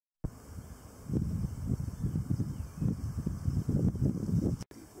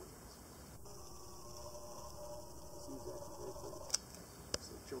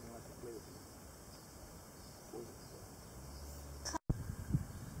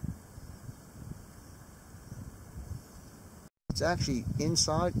It's actually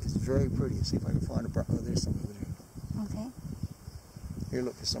inside. It's very pretty. Let's see if I can find a brown. Oh, there's some over there. Okay. Here,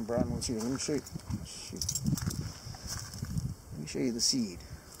 look, there's some brown ones here. Let me show you. Shoot. Let me show you the seed.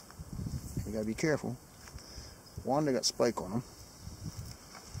 You gotta be careful. One, they got spike on them.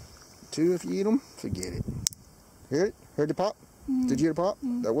 Two, if you eat them, forget it. Hear it? Heard the pop? Did you hear the pop?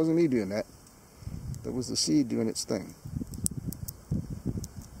 That wasn't me doing that. That was the seed doing its thing.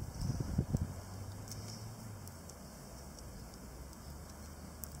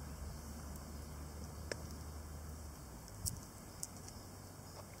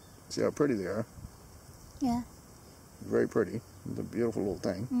 See how pretty they are? Yeah. Very pretty. It's a beautiful little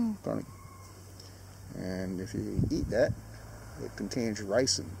thing. Funny. And if you eat that, it contains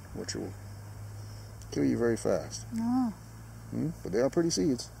ricin, which will kill you very fast. No. But they are pretty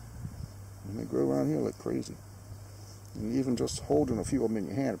seeds. And they grow around here like crazy. And even just holding a few of them in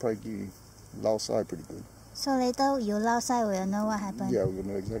your hand, it'll probably give you lao sai pretty good. So later you lao sai will know what happened. Yeah, we'll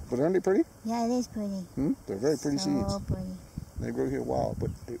know exactly. But aren't they pretty? Yeah, it is pretty. They're very pretty seeds. So pretty. They grow here wild, but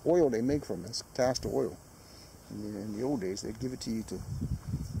the oil they make from this castor oil. In the old days, they'd give it to you to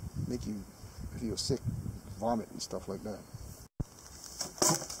make you, if you were sick, vomit and stuff like that.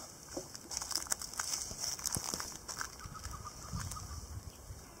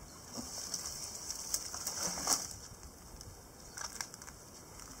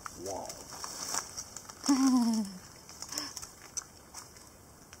 Wow.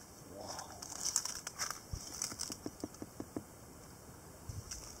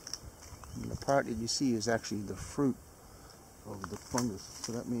 The part that you see is actually the fruit of the fungus.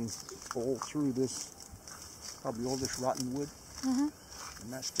 So that means all through this, probably all this rotten wood. And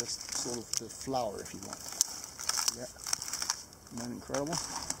that's just sort of the flower, if you want. Yeah. Isn't that incredible?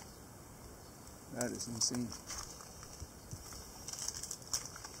 That is insane.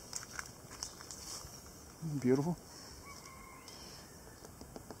 Beautiful.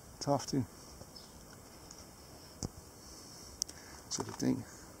 Tough too. So the thing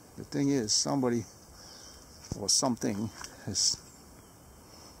is, somebody or something has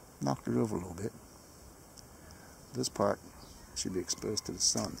knocked it over a little bit. This part should be exposed to the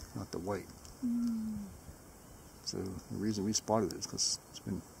sun, not the white. So the reason we spotted it is because it's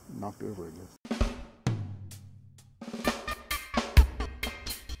been knocked over again.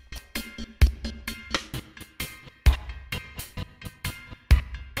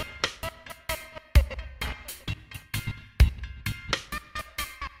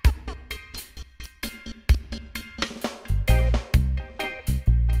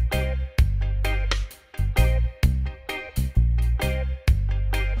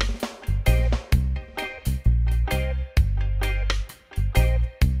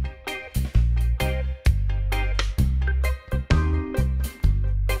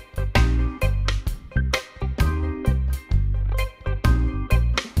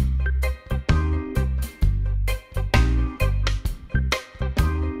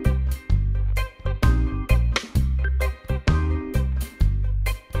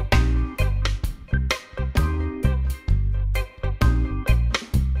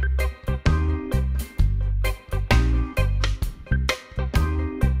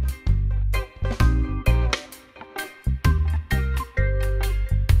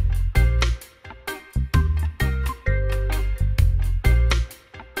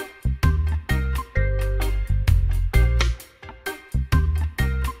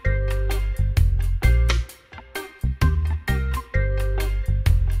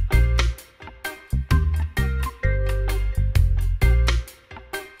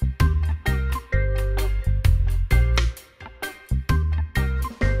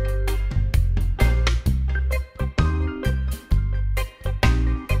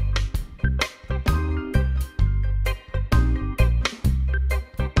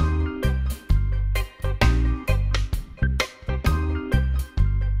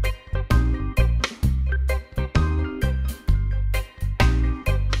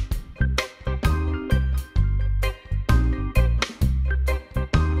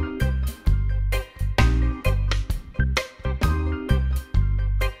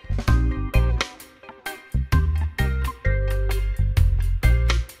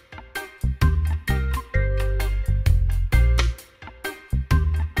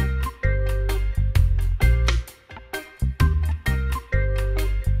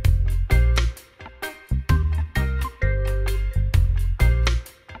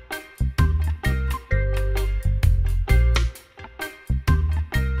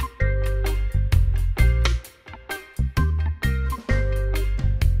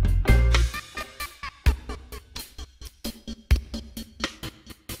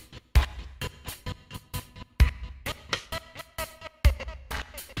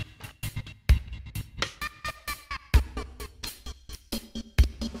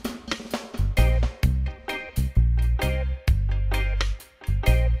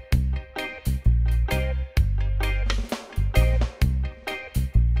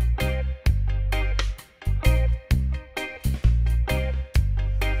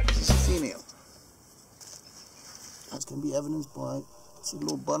 evidence by, see the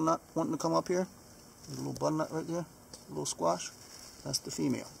little butternut wanting to come up here? There's a little butternut right there, a little squash. That's the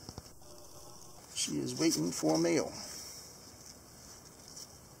female. She is waiting for a male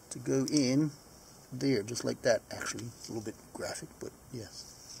to go in there, just like that. Actually, it's a little bit graphic, but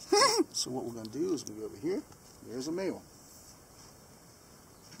yes. So what we're going to do is we go over here. There's a male.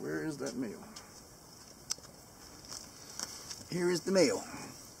 Where is that male? Here is the male.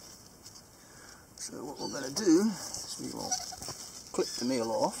 So what we're going to do is we will clip the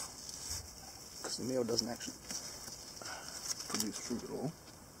male off, because the male doesn't actually produce fruit at all.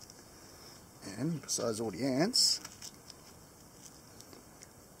 And besides all the ants,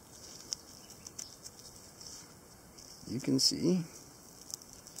 you can see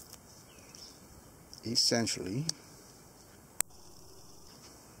essentially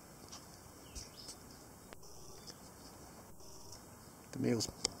the male's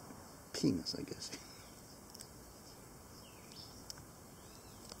penis, I guess.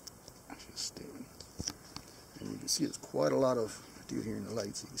 Actually staring. And you can see there's quite a lot of, I do here in the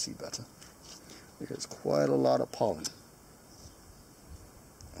light so you can see better. There's quite a lot of pollen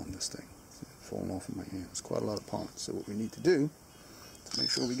on this thing. It's falling off in my hands. Quite a lot of pollen. So what we need to do to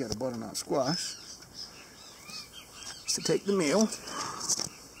make sure we get a butternut squash is to take the male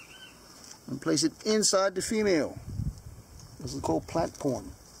and place it inside the female. This is called plant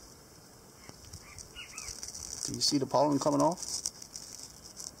corn. Do you see the pollen coming off?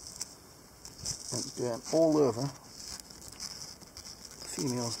 And it's going all over the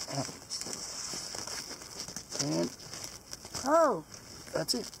female's abdomen. And Oh,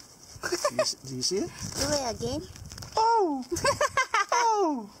 that's it. Do you see it? do it again. Oh!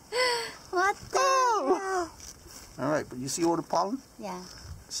 Oh! What the hell? Alright, but you see all the pollen? Yeah.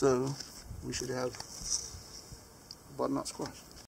 So we should have butternut squash.